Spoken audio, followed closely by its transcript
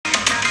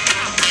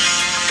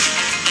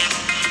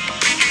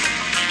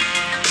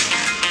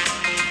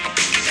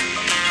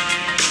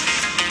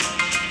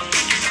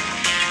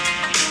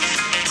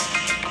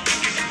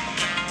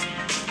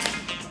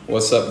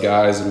What's up,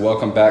 guys, and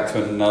welcome back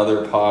to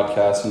another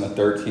podcast in the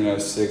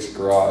 1306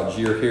 Garage.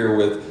 You're here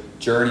with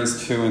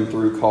journeys to and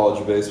through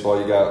college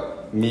baseball. You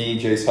got me,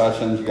 Jace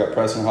Hutchins, you got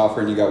Preston Hoffer,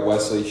 and you got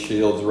Wesley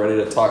Shields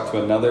ready to talk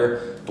to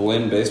another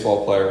Blinn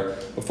baseball player.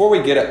 Before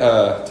we get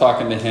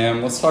talking to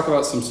him, let's talk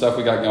about some stuff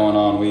we got going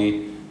on.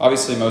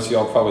 Obviously, most of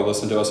y'all probably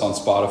listen to us on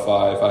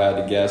Spotify, if I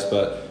had to guess,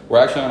 but we're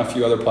actually on a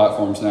few other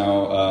platforms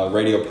now,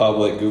 Radio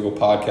Public, Google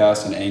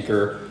Podcasts, and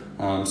Anchor.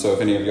 So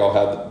if any of y'all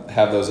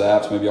have those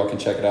apps, maybe y'all can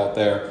check it out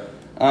there.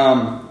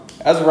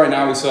 As of right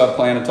now, we still have a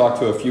plan to talk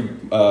to a few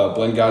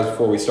Blinn guys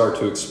before we start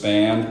to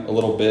expand a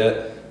little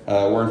bit.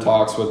 We're in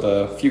talks with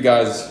a few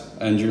guys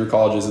in junior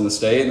colleges in the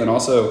state, and then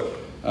also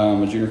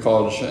a junior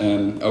college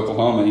in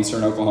Oklahoma,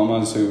 Eastern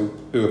Oklahomans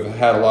who have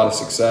had a lot of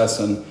success,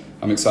 and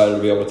I'm excited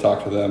to be able to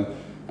talk to them.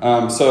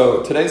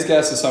 So today's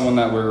guest is someone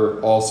that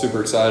we're all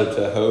super excited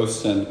to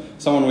host and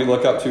someone we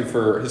look up to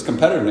for his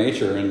competitive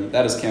nature, and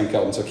that is Kam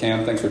Kelton. So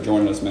Kam, thanks for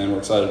joining us, man. We're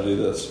excited to do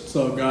this. What's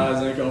up,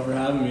 guys? Thank y'all for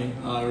having me.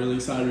 Really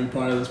excited to be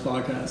part of this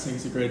podcast. I think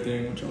it's a great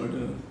thing what y'all are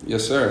doing.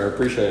 Yes, sir. I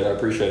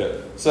appreciate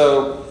it.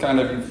 So kind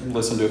of you've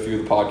listened to a few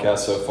of the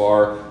podcasts so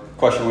far.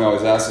 Question we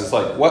always ask is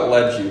what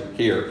led you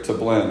here to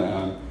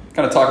Blinn?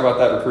 Kind of talk about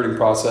that recruiting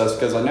process,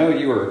 because I know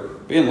you were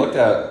being looked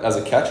at as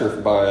a catcher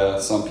by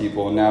some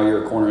people, and now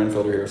you're a corner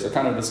infielder here. So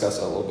kind of discuss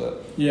that a little bit.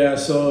 Yeah,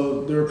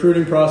 so the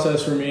recruiting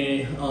process for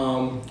me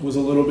was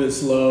a little bit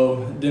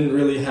slow. Didn't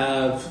really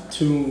have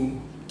too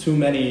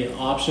many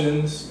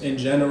options in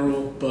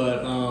general,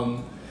 but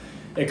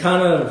it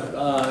kind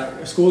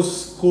of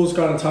schools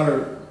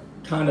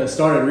kind of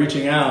started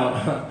reaching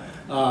out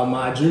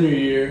my junior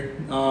year,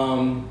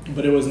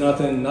 but it was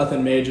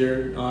nothing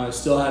major.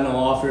 Still had no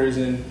offers,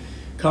 and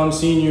come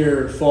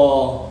senior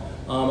fall,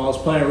 I was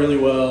playing really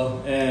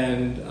well,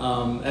 and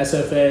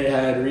SFA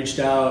had reached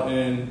out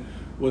and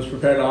was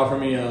prepared to offer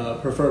me a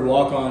preferred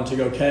walk-on to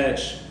go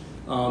catch,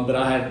 but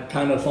I had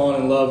kind of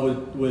fallen in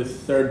love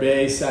with third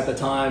base at the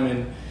time,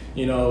 and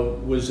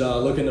was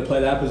looking to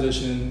play that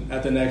position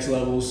at the next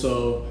level.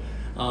 So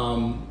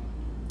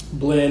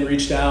Blinn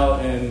reached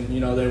out, and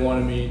they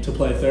wanted me to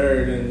play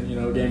third,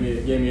 and gave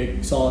me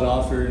a solid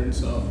offer, and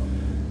so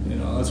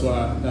that's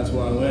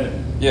where I went.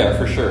 Yeah,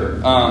 for sure.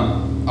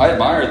 I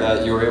admire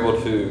that you were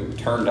able to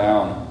turn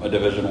down a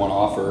Division I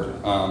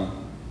offer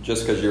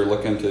just because you're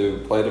looking to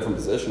play a different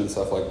position and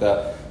stuff like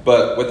that.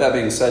 But with that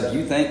being said, do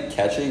you think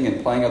catching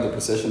and playing other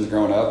positions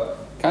growing up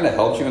kind of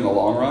helped you in the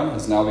long run,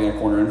 as now being a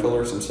corner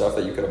infielder, some stuff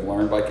that you could have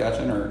learned by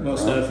catching? Or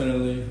most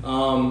definitely.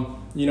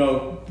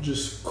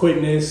 Just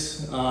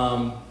quickness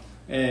and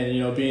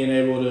being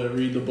able to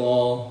read the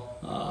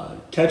ball.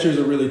 Catcher's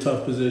a really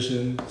tough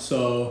position,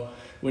 so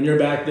when you're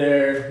back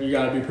there, you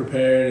got to be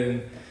prepared,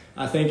 and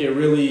I think it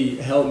really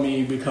helped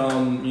me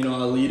become,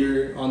 a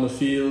leader on the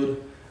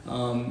field,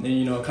 and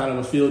kind of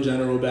a field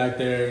general back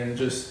there. And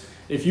just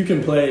if you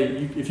can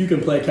play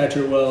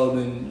catcher well,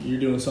 then you're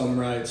doing something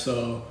right.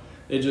 So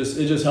it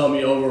just helped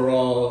me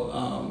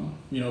overall,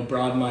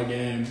 broaden my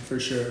game for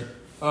sure.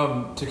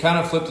 To kind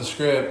of flip the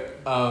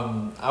script,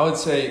 I would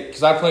say,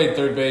 because I played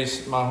third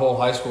base my whole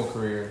high school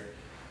career,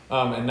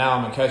 and now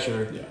I'm a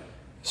catcher. Yeah.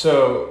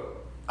 So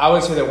I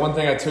would say that one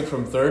thing I took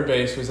from third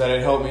base was that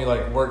it helped me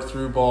work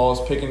through balls,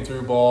 picking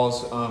through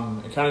balls.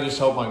 It kind of just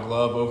helped my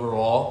glove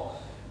overall.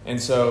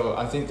 And so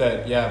I think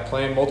that,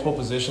 playing multiple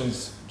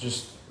positions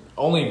just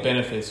only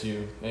benefits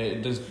you.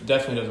 It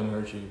definitely doesn't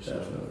hurt you. So.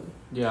 Definitely.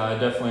 Yeah, I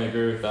definitely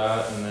agree with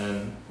that. And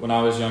then when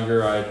I was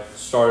younger, I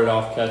started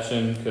off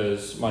catching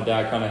because my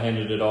dad kind of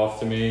handed it off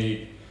to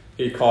me.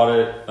 He caught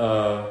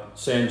it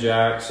San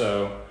Jack,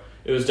 so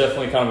it was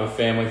definitely kind of a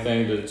family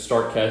thing to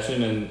start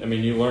catching. And,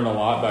 you learn a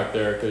lot back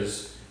there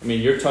because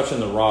you're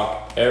touching the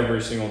rock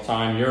every single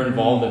time. You're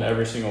involved in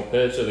every single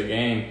pitch of the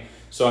game.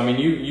 So,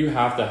 you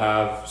have to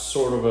have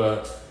sort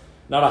of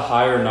not a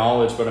higher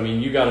knowledge, but,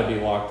 you got to be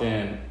locked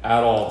in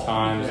at all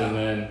times. Yeah.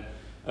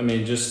 And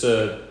then, just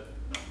to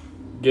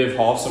give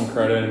Hoff some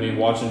credit,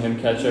 watching him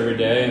catch every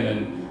day, and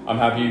then I'm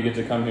happy you get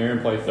to come here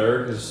and play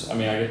third because, I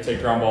get to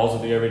take ground balls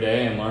with you every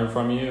day and learn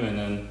from you. And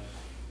then,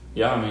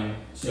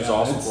 it's just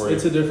awesome for you.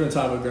 It's a different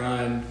type of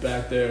grind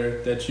back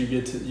there that you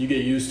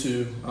get used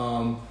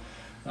to.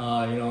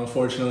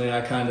 Unfortunately, I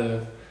kind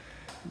of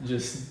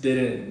just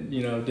didn't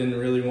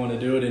really want to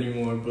do it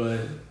anymore, but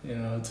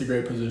it's a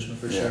great position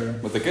for sure.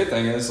 But the good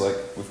thing is,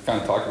 we've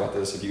kind of talked about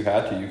this, if you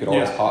had to, you could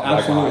always hop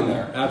back behind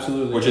there.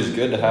 Absolutely. Which is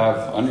good to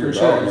have under your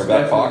belt in your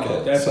back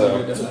pocket. Definitely So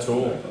it's a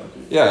tool.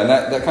 Yeah, and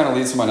that kind of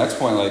leads to my next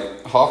point.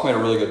 Hoff made a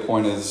really good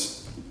point,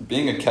 is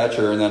being a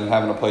catcher and then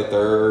having to play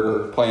third,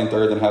 or playing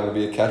third and having to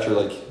be a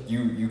catcher,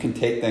 you can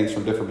take things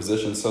from different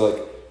positions.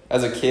 So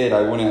as a kid,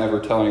 I wouldn't ever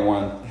tell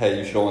anyone, hey,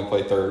 you should only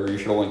play third or you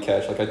should only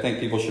catch. I think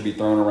people should be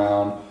thrown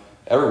around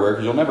everywhere,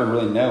 because you'll never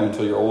really know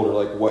until you're older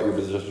what your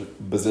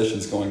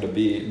position's going to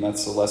be, and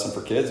that's a lesson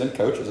for kids and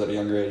coaches at a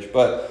younger age.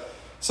 But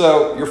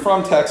so you're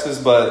from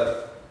Texas,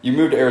 but you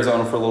moved to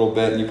Arizona for a little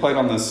bit, and you played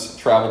on this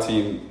travel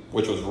team,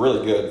 which was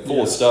really good,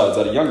 full of studs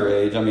at a younger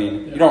age.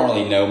 You don't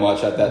really know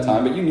much at that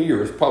time, but you knew you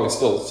were probably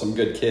still some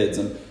good kids.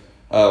 And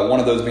One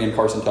of those being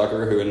Carson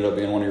Tucker, who ended up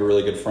being one of your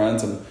really good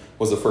friends and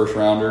was the first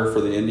rounder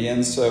for the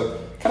Indians. So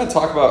kind of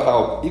talk about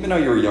how, even though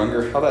you were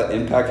younger, how that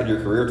impacted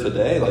your career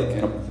today, like,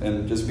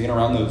 and just being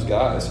around those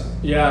guys.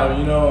 Yeah,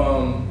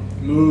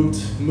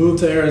 moved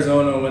to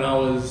Arizona when I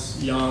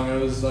was young. I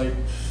was like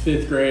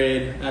 5th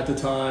grade at the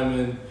time,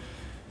 and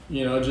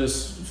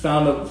just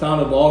found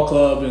a ball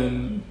club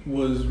and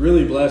was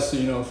really blessed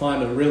to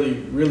find a really,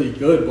 really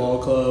good ball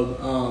club.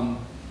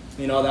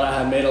 That I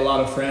had made a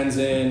lot of friends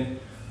in.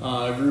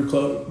 Grew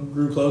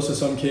close to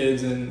some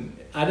kids, and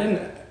I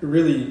didn't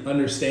really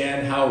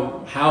understand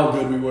how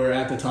good we were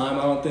at the time,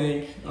 I don't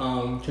think,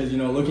 because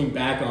looking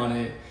back on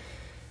it,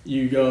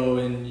 you go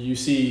and you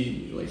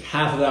see like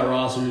half of that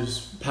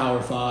roster's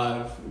Power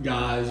 5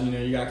 guys.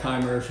 You got Kai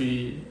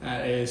Murphy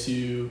at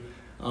ASU,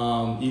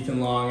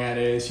 Ethan Long at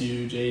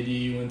ASU,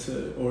 JD went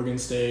to Oregon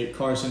State,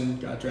 Carson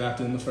got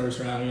drafted in the first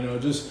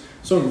round. Just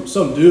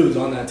some dudes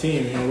on that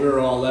team. We were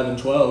all 11,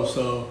 12,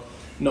 so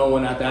no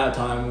one at that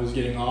time was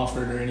getting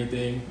offered or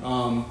anything.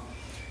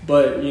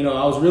 But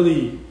I was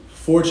really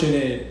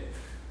fortunate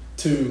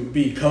to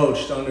be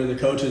coached under the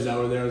coaches that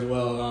were there as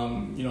well.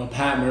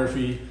 Pat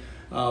Murphy,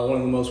 one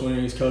of the most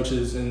winningest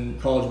coaches in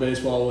college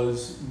baseball,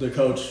 was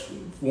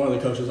one of the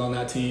coaches on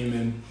that team,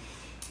 and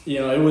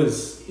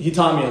he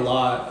taught me a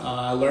lot.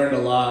 I learned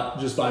a lot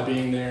just by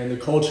being there, and the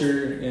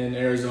culture in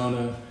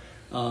Arizona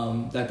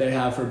that they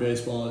have for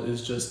baseball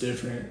is just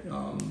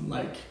different.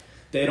 Like,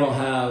 they don't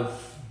have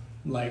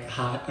like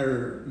high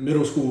or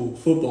middle school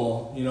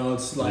football.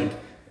 It's like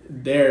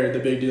there the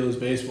big deal is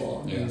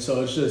baseball, and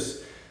so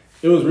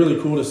it was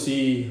really cool to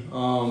see.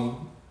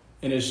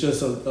 And it's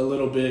just a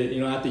little bit,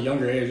 at the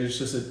younger age, it's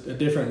just a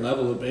different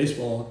level of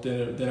baseball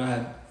than I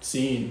had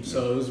seen.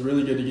 So it was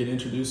really good to get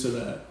introduced to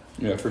that.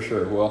 Yeah, for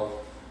sure. Well,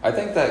 I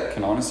think that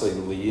can honestly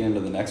lead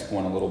into the next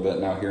point a little bit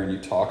now, hearing you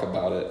talk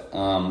about it.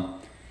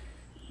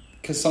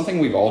 Because something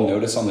we've all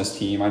noticed on this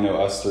team, I know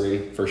us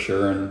three for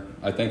sure, and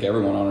I think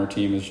everyone on our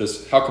team, is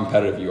just how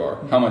competitive you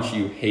are, how much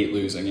you hate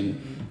losing.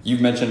 And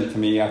you've mentioned it to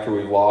me after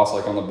we lost,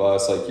 like on the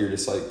bus, like you're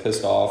just like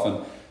pissed off.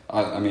 And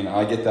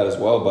I get that as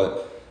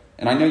well.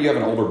 And I know you have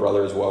an older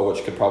brother as well,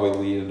 which could probably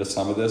lead into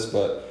some of this,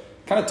 but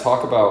kind of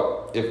talk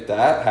about if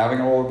having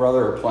an older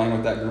brother or playing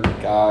with that group of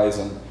guys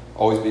and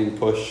always being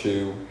pushed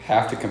to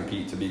have to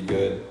compete to be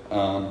good,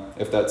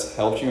 if that's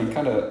helped you, and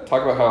kind of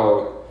talk about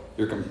how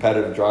your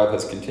competitive drive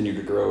has continued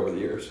to grow over the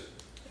years.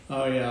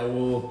 Oh yeah,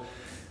 well,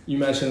 you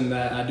mentioned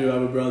that I do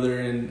have a brother,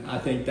 and I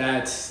think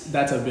that's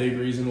a big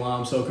reason why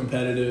I'm so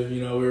competitive.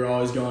 We were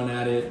always going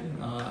at it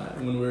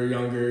when we were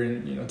younger,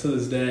 and to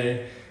this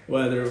day,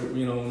 whether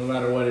no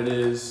matter what it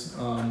is,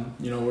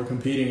 we're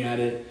competing at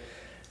it.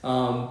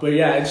 But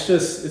yeah,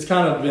 it's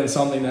kind of been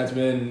something that's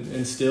been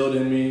instilled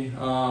in me.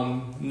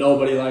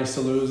 Nobody likes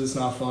to lose. It's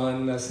not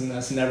fun.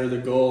 That's never the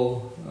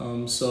goal.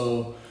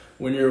 So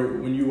when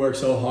you work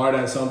so hard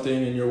at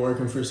something and you're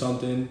working for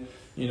something,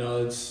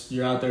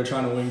 you're out there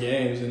trying to win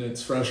games, and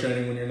it's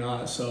frustrating when you're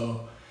not.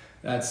 So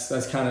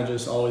that's kind of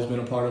just always been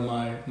a part of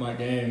my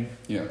game.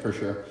 Yeah, for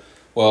sure.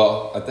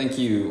 Well, I think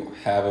you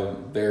have a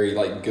very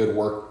good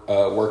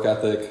work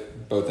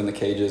ethic, both in the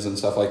cages and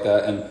stuff like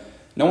that, and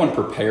no one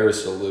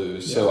prepares to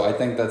lose. Yeah. So I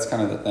think that's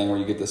kind of the thing where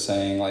you get the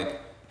saying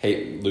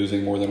hate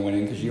losing more than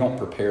winning, because you don't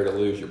prepare to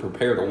lose, you're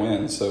prepared to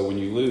win. So when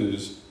you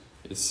lose,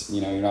 it's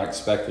you're not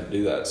expected to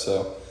do that.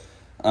 So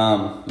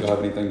you'll have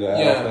anything to add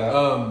to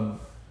that?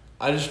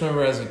 I just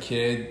remember as a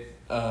kid,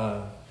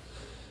 because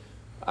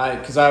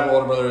I have an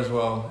older brother as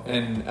well,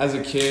 and as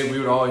a kid we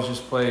would always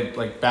just play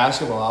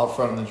basketball out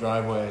front in the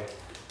driveway.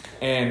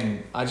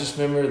 And I just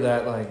remember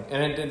that,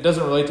 and it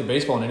doesn't relate to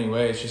baseball in any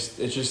way. It's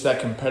just that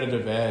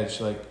competitive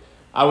edge.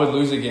 I would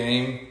lose a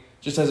game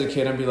just as a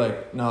kid. I'd be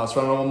like, no, let's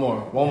run one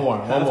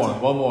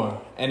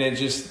more. And it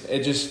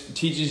just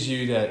teaches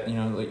you that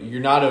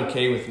you're not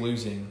okay with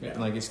losing.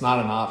 Yeah. It's not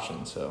an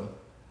option. So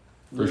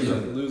for sure,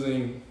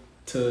 losing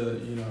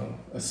to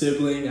a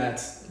sibling,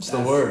 it's the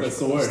worst. That's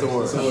the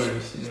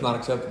worst. It's not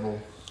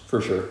acceptable. For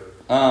sure.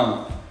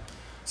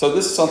 So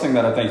this is something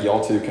that I think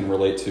y'all two can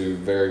relate to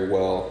very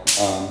well,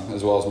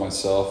 as well as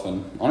myself,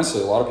 and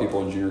honestly a lot of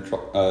people in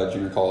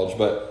junior college.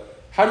 But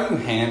how do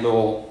you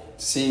handle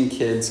seeing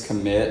kids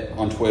commit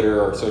on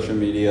Twitter or social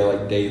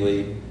media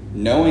daily,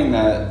 knowing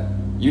that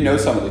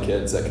some of the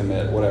kids that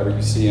commit, whatever,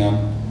 you see them,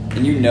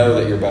 and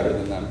that you're better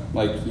than them,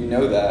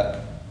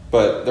 that,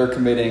 but they're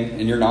committing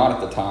and you're not at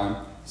the time.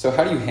 So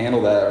how do you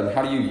handle that, and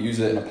how do you use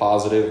it in a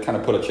positive, kind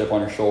of put a chip on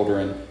your shoulder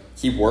and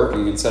keep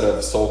working instead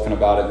of sulking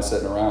about it and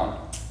sitting around?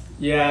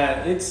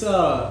 Yeah, it's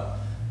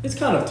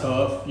kind of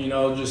tough,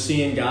 just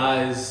seeing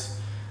guys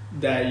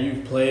that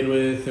you've played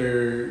with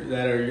or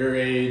that are your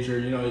age or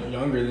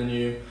younger than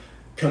you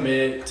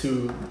commit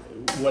to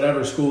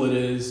whatever school it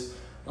is,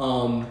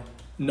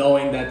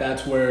 knowing that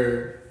that's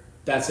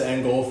the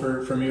end goal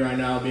for me right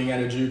now, being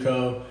at a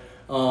JUCO.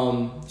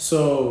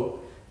 So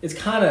it's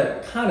kind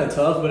of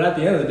tough, but at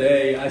the end of the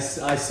day, I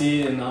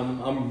see it, and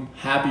I'm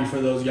happy for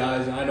those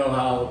guys, and I know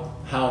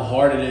how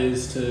hard it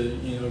is to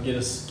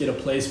get a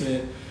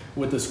placement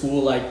with a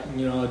school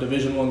a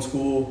Division I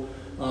school.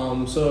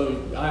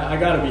 So I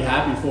got to be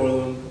happy for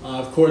them.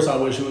 Of course, I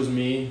wish it was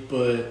me,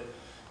 but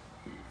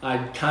I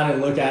kind of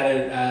look at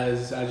it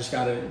as I just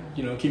got to,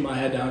 keep my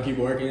head down, keep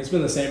working. It's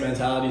been the same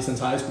mentality since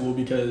high school,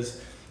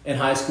 because in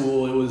high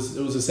school it was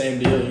the same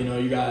deal.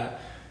 You got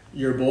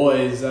your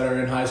boys that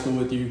are in high school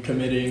with you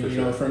committing.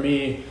 For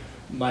me,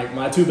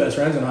 my two best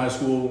friends in high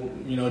school,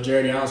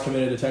 Jared Young's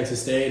committed to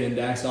Texas State and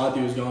Dax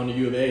Dothie was going to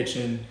U of H,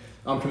 and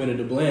I'm committed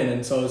to Blinn.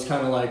 And so it's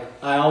kind of like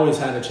I always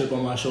had a chip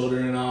on my shoulder,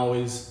 and I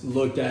always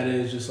looked at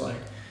it as just like,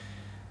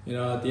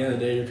 at the end of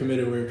the day, you're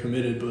committed where you're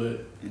committed,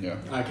 but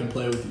I can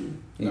play with you.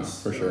 No,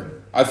 for sure.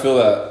 I feel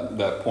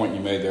that point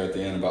you made there at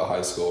the end about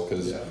high school,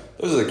 because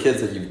those are the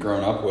kids that you've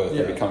grown up with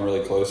and become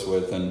really close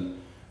with. And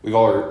we've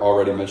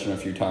already mentioned a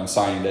few times,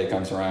 signing day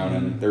comes around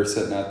and they're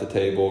sitting at the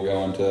table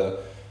going to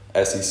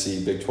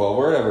SEC, Big 12,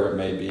 wherever it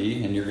may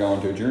be, and you're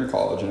going to a junior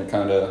college, and it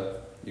kind of,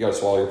 you got to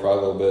swallow your pride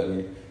a little bit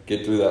and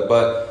get through that.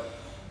 But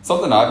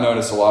something I've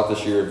noticed a lot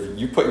this year,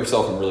 you put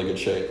yourself in really good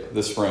shape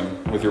this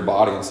spring with your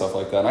body and stuff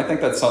like that. And I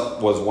think that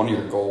was one of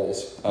your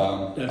goals.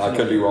 I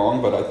could be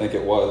wrong, but I think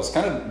it was.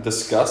 Kind of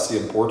discuss the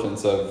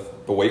importance of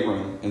the weight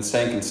room and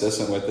staying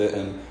consistent with it,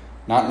 and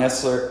not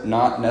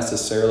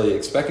necessarily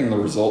expecting the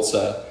results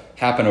to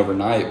happen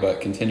overnight,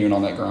 but continuing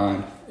on that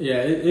grind. Yeah,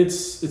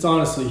 it's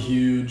honestly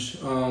huge.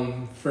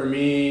 For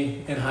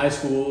me in high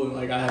school,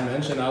 like I had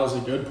mentioned, I was a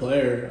good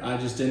player. I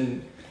just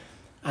didn't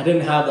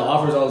have the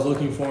offers I was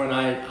looking for, and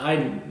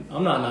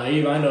I'm not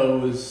naive. I know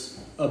it was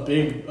a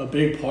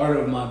big part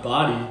of my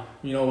body.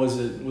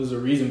 Was a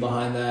reason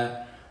behind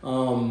that.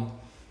 And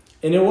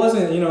it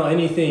wasn't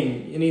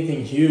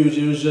anything huge.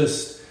 It was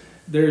just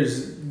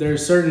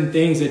there's certain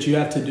things that you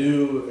have to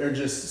do, or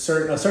just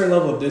a certain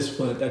level of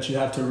discipline that you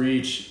have to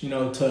reach.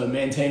 To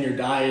maintain your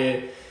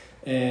diet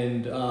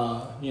and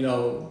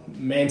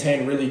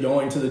maintain really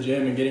going to the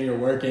gym and getting your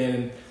work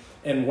in.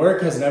 And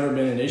work has never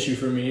been an issue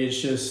for me. It's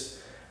just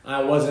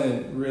I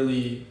wasn't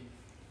really,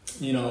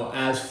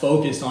 as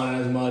focused on it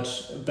as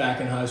much back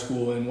in high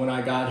school. And when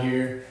I got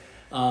here,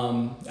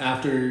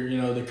 after,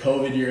 the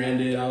COVID year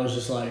ended, I was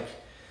just like,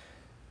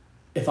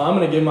 if I'm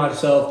going to give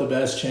myself the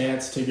best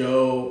chance to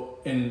go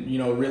and,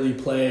 really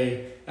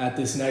play at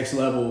this next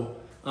level,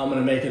 I'm going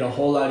to make it a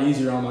whole lot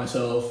easier on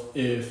myself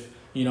if,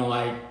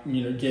 I,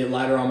 get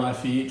lighter on my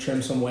feet,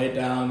 trim some weight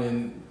down,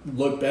 and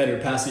look better,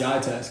 pass the eye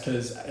test.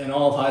 Because in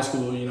all of high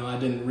school, I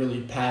didn't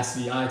really pass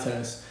the eye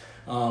test.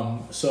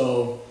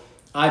 So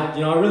I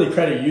really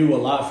credit you a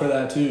lot for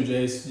that too,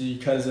 Jace,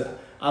 because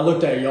I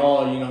looked at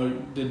y'all,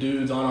 the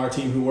dudes on our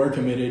team who were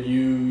committed,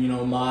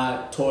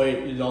 Mott,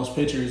 Toy, y'all's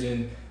pitchers,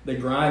 and the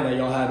grind that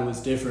y'all had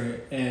was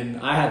different. And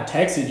I had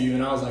texted you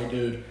and I was like,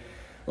 dude,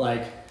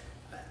 like,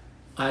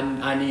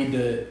 I need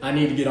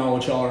to get on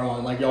what y'all are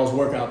on, like y'all's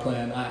workout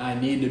plan. I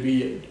need to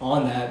be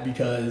on that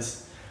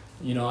because,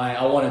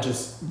 I want to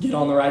just get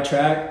on the right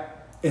track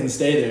and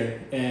stay there.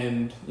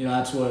 And,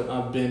 that's what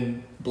I've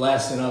been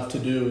blessed enough to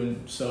do.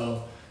 And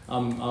so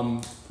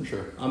I'm for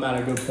sure. I'm at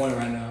a good point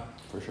right now.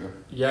 For sure.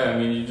 Yeah, I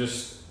mean, you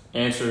just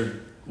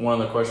answered one of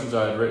the questions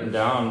I had written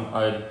down.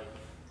 I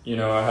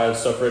had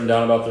stuff written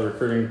down about the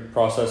recruiting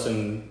process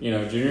in,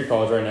 junior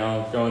college right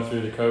now, going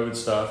through the COVID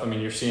stuff. I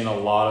mean, you're seeing a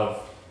lot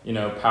of,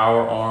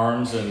 power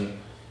arms and,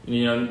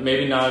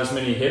 maybe not as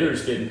many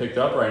hitters getting picked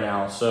up right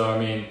now. So, I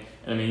mean,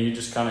 you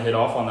just kind of hit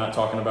off on that,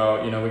 talking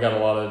about, we got a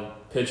lot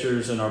of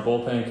pitchers in our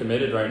bullpen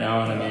committed right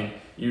now. And, I mean,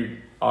 you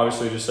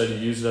obviously just said you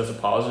use it as a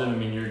positive. I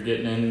mean, you're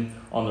getting in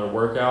on their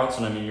workouts,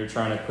 and, you're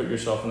trying to put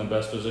yourself in the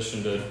best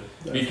position to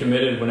be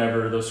committed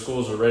whenever those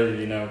schools are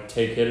ready to,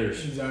 take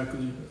hitters.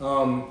 Exactly.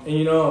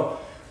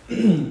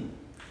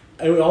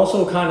 It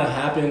also kind of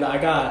happened.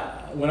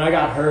 When I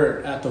got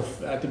hurt at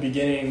the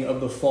beginning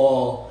of the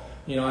fall,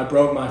 I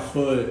broke my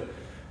foot,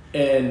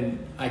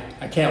 and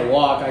I can't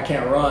walk, I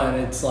can't run.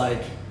 It's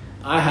like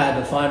I had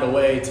to find a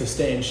way to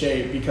stay in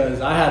shape because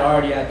I had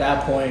already at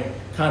that point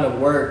kind of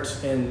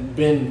worked and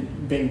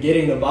been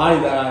getting the body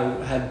that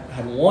I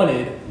had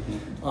wanted.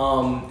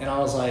 And I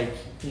was like,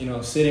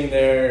 sitting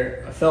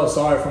there, I felt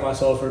sorry for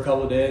myself for a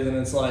couple of days, and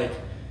it's like,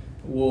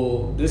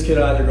 well, this could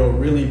either go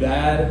really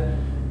bad,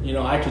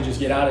 I could just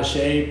get out of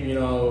shape,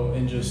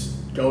 and just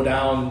go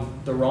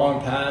down the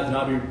wrong path,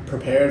 not be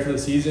prepared for the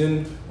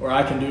season, or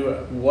I can do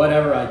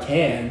whatever I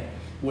can,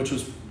 which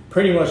was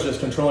pretty much just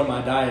controlling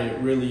my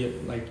diet really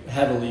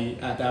heavily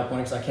at that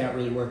point because I can't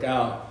really work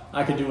out.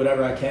 I could do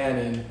whatever I can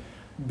and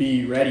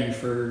be ready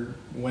for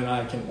when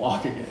I can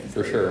walk again.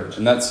 For sure.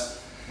 And that's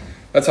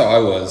how I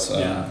was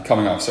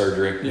coming off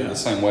surgery the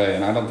same way.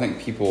 And I don't think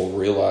people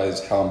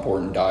realize how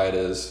important diet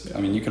is.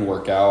 I mean, you can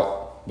work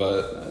out,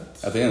 but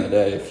at the end of the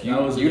day, if you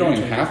don't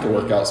even have to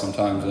work out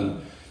sometimes,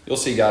 and you'll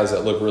see guys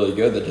that look really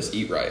good that just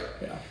eat right.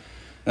 Yeah.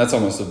 That's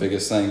almost the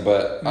biggest thing,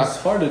 but it's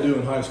hard to do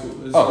in high school.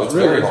 It's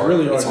very hard. It's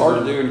really hard. It's hard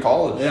to do in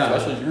college,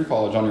 especially junior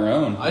college on your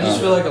own. I just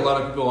feel like a lot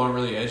of people aren't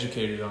really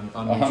educated on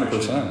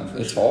 100%.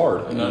 It's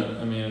hard. And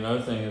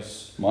another thing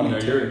is money.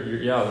 You're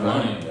the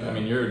money. Yeah. I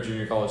mean, you're a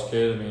junior college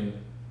kid. I mean,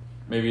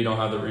 maybe you don't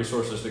have the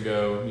resources to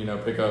go,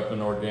 pick up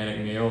an organic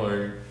meal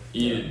or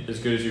eat it as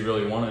good as you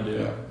really want to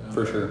do. Yeah,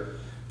 for sure.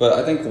 But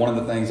I think one of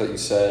the things that you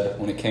said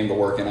when it came to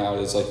working out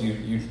is like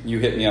you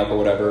hit me up or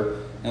whatever.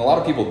 And a lot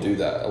of people do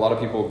that. A lot of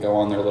people go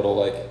on their little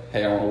like,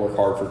 hey, I want to work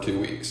hard for 2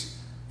 weeks.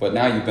 But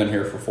now you've been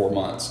here for 4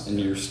 months and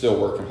you're still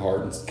working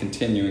hard and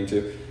continuing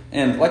to.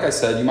 And like I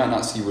said, you might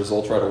not see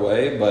results right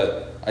away,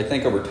 but I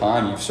think over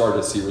time you've started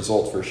to see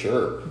results for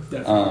sure.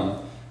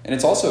 And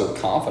it's also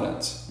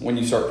confidence. When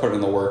you start putting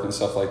in the work and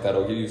stuff like that,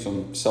 it'll give you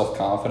some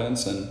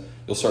self-confidence and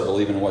you'll start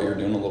believing in what you're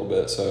doing a little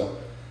bit. So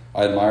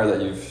I admire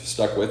that you've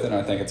stuck with it, and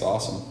I think it's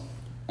awesome.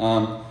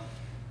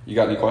 You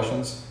got any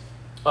questions?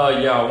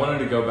 Yeah, I wanted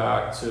to go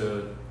back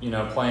to,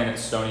 playing at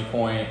Stony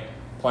Point,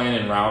 playing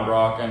in Round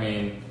Rock. I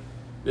mean,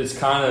 it's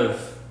kind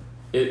of,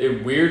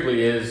 it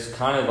weirdly is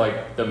kind of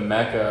like the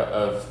mecca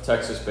of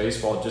Texas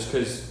baseball just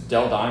because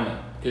Dell Diamond.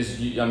 Because,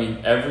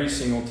 every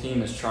single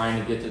team is trying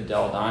to get to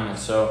Dell Diamond.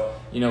 So,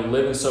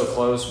 living so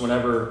close,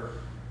 whenever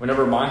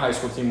my high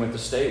school team went to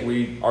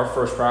state, our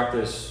first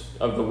practice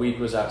of the week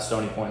was at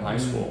Stony Point High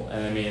School.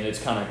 And,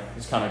 it's kind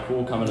of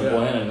cool coming to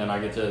Glen, and then I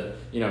get to,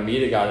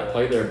 meet a guy that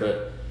played there.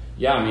 But,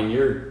 yeah,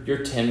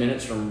 you're 10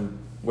 minutes from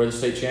where the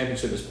state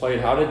championship is played.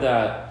 How did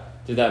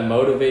that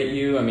motivate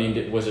you?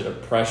 Was it a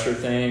pressure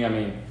thing?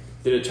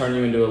 Did it turn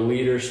you into a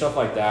leader? Stuff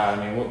like that.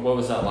 What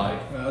was that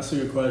like? That's a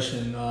good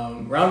question.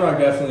 Round Rock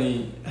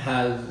definitely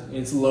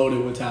it's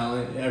loaded with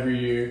talent every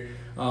year.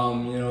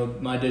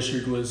 My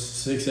district was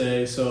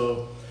 6A,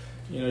 so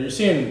you're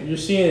seeing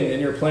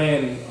and you're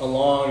playing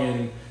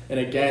along and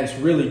against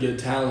really good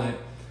talent,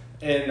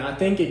 and I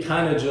think it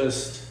kind of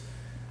just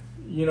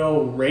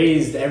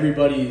raised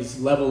everybody's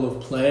level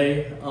of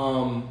play.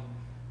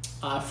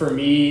 For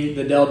me,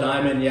 the Dell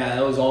Diamond,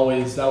 that was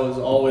always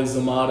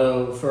the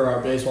motto for our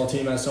baseball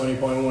team at Stony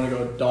Point. We want to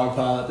go dog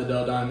pile at the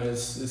Dell Diamond.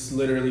 It's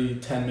literally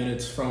 10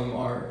 minutes from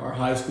our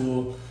high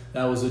school.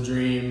 That was a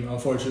dream.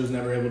 Unfortunately, I was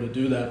never able to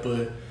do that,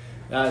 but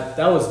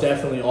that was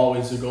definitely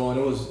always the goal. And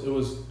it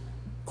was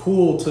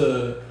cool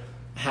to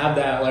have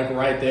that like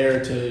right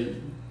there,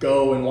 to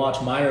go and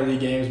watch minor league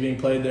games being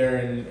played there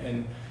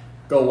and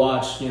go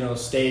watch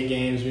state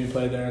games being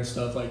played there and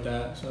stuff like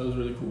that. So it was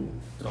really cool.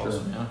 That's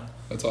awesome. Yeah,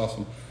 that's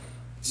awesome.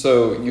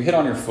 So you hit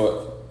on your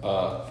foot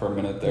for a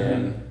minute there,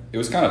 and it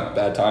was kind of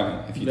bad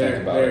timing if you think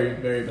about it.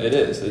 Very bad. It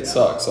is. It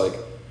sucks. Like,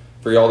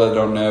 for y'all that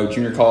don't know,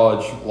 junior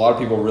college, a lot of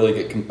people really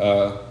get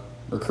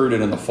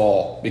recruited in the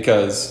fall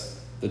because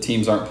the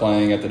teams aren't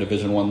playing at the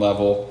Division I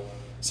level.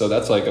 So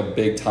that's like a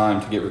big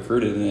time to get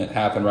recruited, and it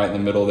happened right in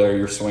the middle there.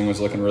 Your swing was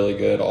looking really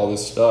good, all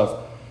this stuff.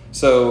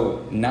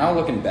 So now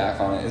looking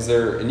back on it, is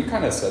there, and you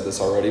kind of said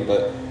this already,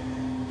 but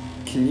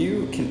can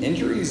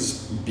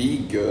injuries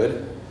be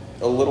good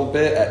a little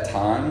bit at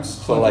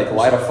times to like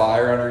light a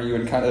fire under you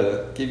and kind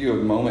of give you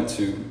a moment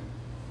to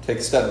take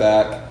a step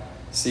back,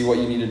 see what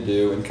you need to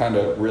do, and kind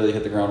of really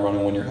hit the ground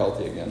running when you're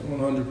healthy again?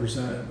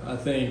 100%. I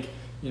think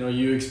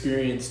you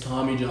experience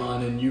Tommy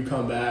John and you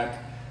come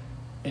back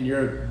and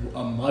you're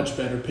a much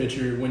better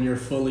pitcher when you're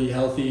fully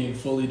healthy and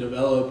fully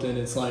developed, and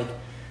it's like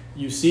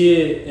you see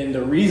it, and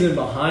the reason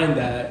behind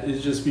that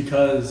is just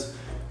because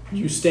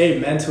you stay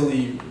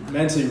mentally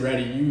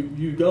ready.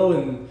 You go,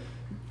 and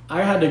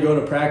I had to go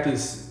to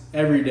practice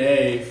every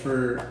day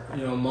for a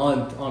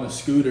month on a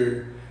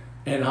scooter,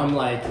 and I'm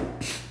like,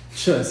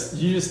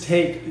 you just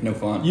take no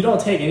fun. You don't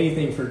take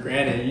anything for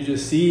granted. You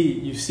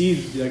see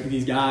like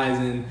these guys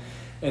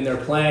and they're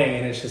playing,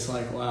 and it's just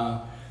like,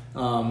 wow,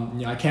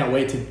 I can't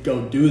wait to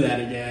go do that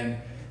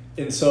again.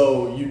 And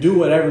so you do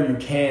whatever you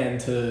can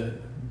to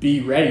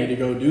be ready to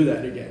go do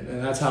that again,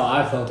 and that's how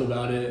I felt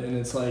about it. And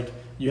it's like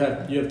you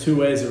have two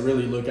ways to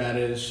really look at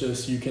it. It's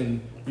just you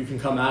can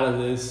come out of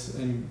this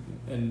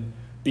and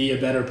be a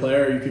better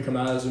player, or you could come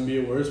out of this and be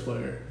a worse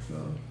player. So.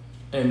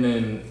 And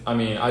then,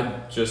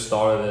 I just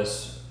thought of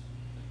this.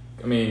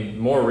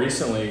 More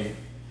recently,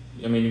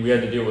 we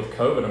had to deal with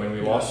COVID.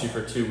 We lost you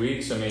for 2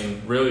 weeks.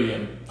 Really,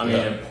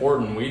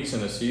 important weeks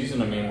in the season.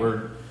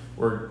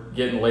 We're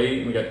getting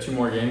late. We got 2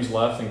 more games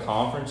left in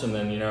conference, and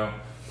then,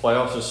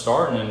 playoffs are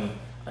starting, and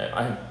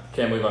I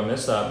can't believe I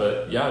missed that.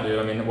 But, yeah,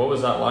 dude, what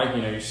was that like?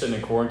 You're sitting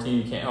in quarantine.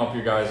 You can't help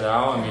your guys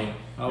out.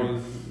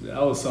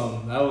 That was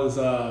something. That was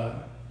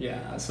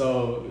yeah.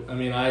 So,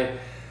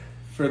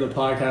 for the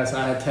podcast,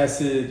 I had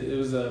tested. It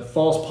was a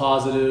false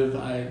positive.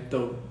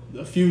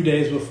 A few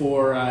days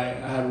before, I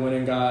had went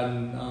and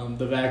gotten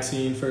the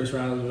vaccine, first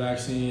round of the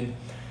vaccine.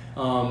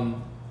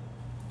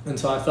 And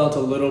so I felt a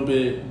little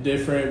bit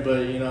different,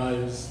 but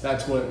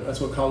that's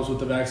what comes with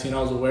the vaccine.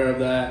 I was aware of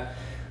that.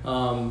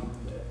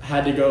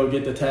 Had to go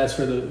get the test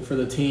for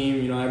the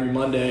team, every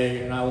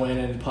Monday, and I went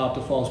and popped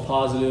a false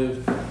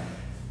positive.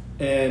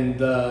 And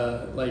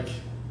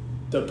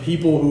the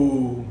people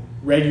who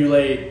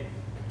regulate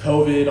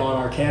COVID on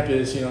our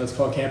campus, it's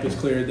called Campus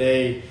Clear,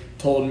 they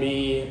told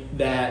me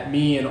that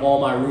me and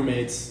all my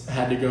roommates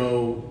had to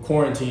go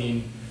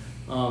quarantine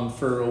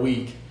for a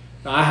week.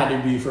 Now, I had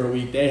to be for a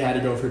week. They had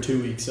to go for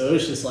 2 weeks. So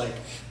it's just like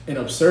an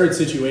absurd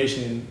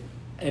situation.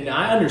 And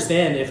I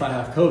understand if I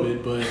have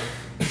COVID, but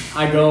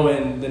I go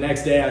and the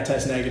next day I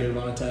test negative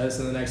on a test,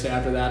 and the next day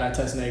after that I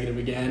test negative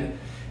again.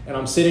 and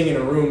I'm sitting in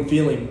a room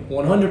feeling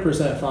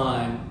 100%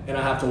 fine, and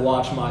I have to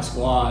watch my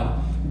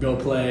squad go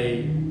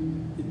play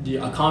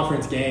a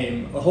conference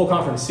game, a whole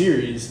conference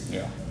series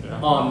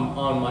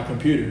on my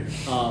computer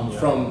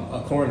from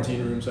a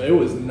quarantine room. So it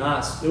was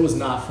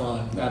not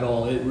fun at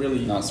all. It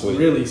really not sweet.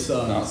 Really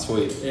sucked. Not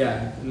sweet.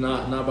 Yeah,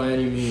 not by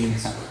any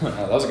means.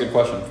 That was a good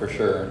question for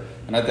sure,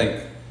 and I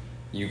think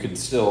you could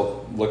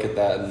still look at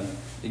that, and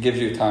it gives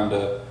you time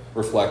to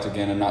reflect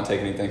again and not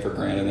take anything for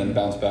granted, and then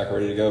bounce back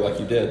ready to go like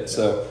you did.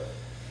 So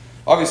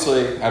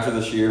obviously after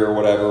this year or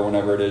whatever,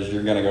 whenever it is,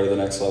 you're going to go to the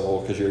next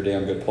level because you're a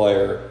damn good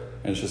player,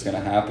 and it's just going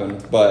to happen.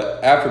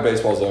 But after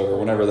baseball's over,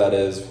 whenever that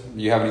is,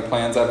 do you have any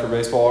plans after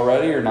baseball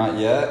already or not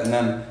yet? And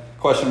then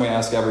question we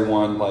ask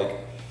everyone, like,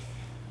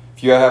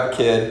 if you have a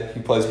kid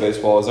who plays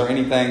baseball, is there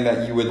anything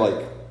that you would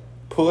like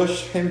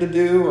push him to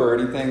do, or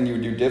anything you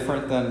would do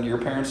different than your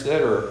parents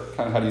did, or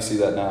kind of how do you see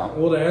that now?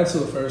 Well, to answer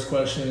the first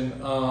question,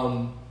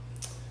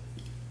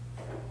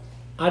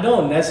 I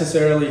don't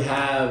necessarily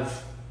know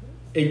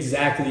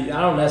exactly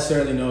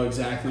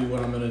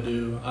what I'm going to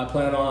do. I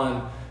plan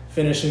on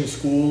finishing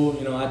school,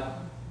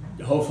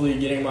 hopefully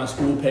getting my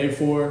school paid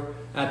for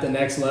at the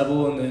next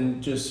level, and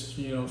then just,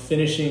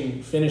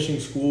 finishing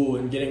school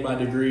and getting my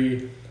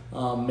degree,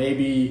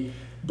 maybe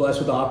blessed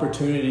with the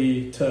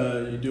opportunity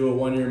to do a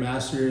 1-year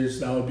master's.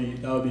 That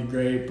would be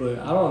great, but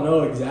I don't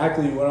know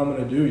exactly what I'm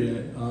going to do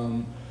yet.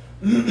 And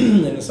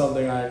it's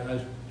something I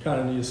kind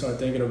of need to start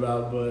thinking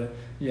about, but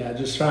yeah,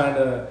 just trying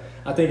to,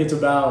 I think it's a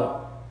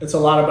lot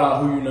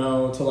about who you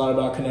know. It's a lot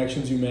about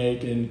connections you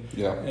make,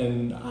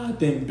 and I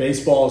think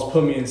baseball has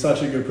put me in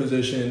such a good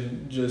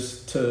position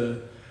just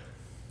to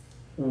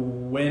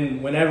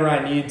whenever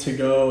I need to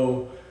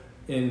go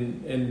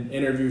and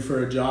interview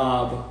for a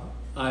job,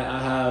 I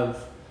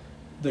have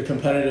the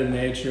competitive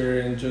nature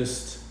and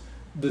just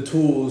the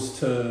tools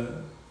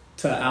to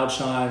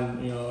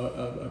outshine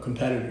a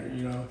competitor.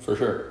 For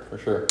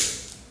sure.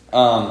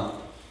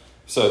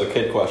 So the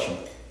kid question.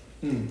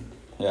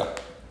 Yeah.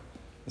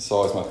 It's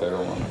always my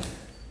favorite one.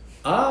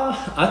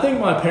 I think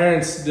my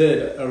parents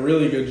did a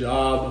really good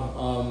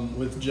job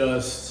with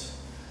just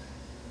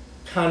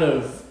kind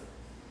of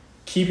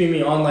keeping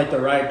me on like the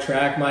right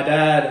track. My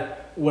dad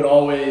would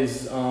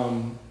always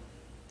kind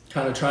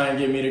of try and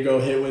get me to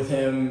go hit with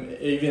him,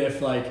 even if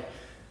like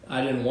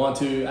I didn't want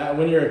to.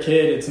 When you're a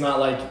kid, it's not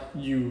like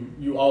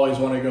you always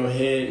want to go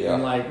hit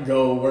and like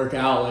go work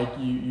out like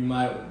you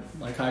might,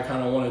 like I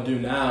kind of want to do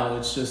now.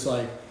 It's just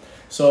like,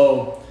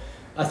 so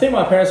I think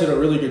my parents did a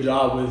really good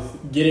job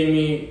with getting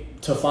me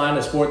to find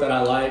a sport that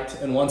I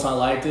liked, and once I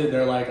liked it,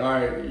 they're like, all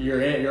right,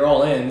 you're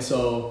all in,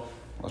 so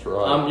that's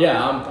right.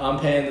 I'm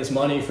paying this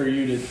money for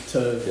you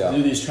to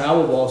do these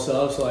travel ball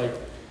stuff, so like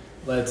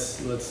let's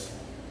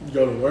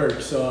go to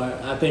work. So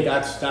I think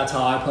that's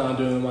how I plan on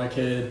doing with my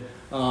kid.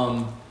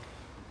 Find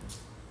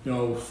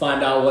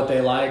out what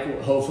they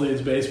like. Hopefully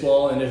it's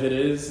baseball, and if it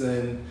is,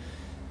 then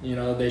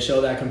they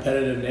show that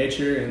competitive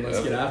nature, and let's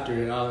get after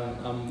it.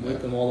 I'm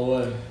with them all the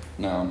way.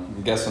 No,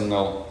 I'm guessing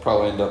they'll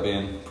probably end up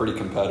being pretty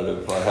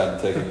competitive if I had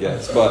to take a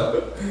guess.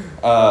 But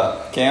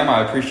Cam,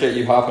 I appreciate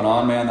you hopping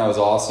on, man. That was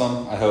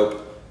awesome. I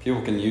hope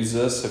people can use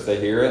this if they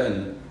hear it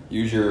and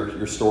use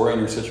your story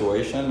and your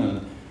situation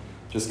and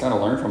just kind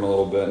of learn from it a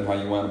little bit and how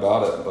you went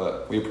about it.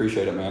 But we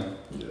appreciate it, man.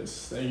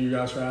 Yes, thank you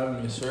guys for having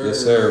me.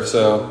 Yes, sir.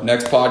 So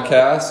next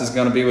podcast is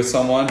going to be with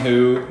someone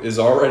who is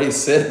already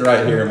sitting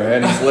right here,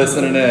 man. He's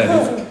listening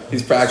in.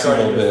 He's practicing a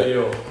little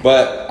bit.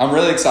 But I'm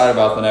really excited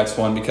about the next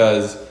one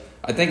because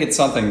I think it's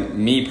something,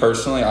 me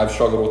personally, I've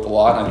struggled with a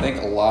lot. And I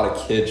think a lot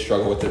of kids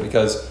struggle with it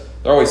because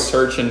they're always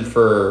searching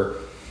for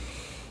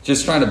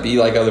just trying to be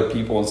like other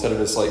people instead of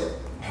just like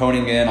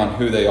honing in on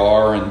who they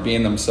are and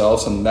being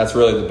themselves. And that's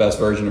really the best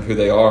version of who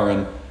they are.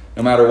 And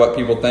no matter what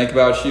people think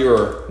about you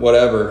or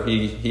whatever,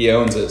 he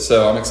owns it.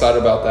 So I'm excited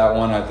about that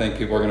one. I think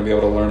people are going to be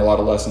able to learn a lot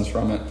of lessons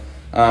from it.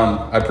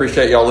 I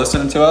appreciate y'all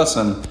listening to us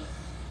and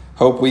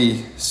hope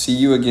we see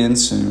you again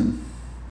soon.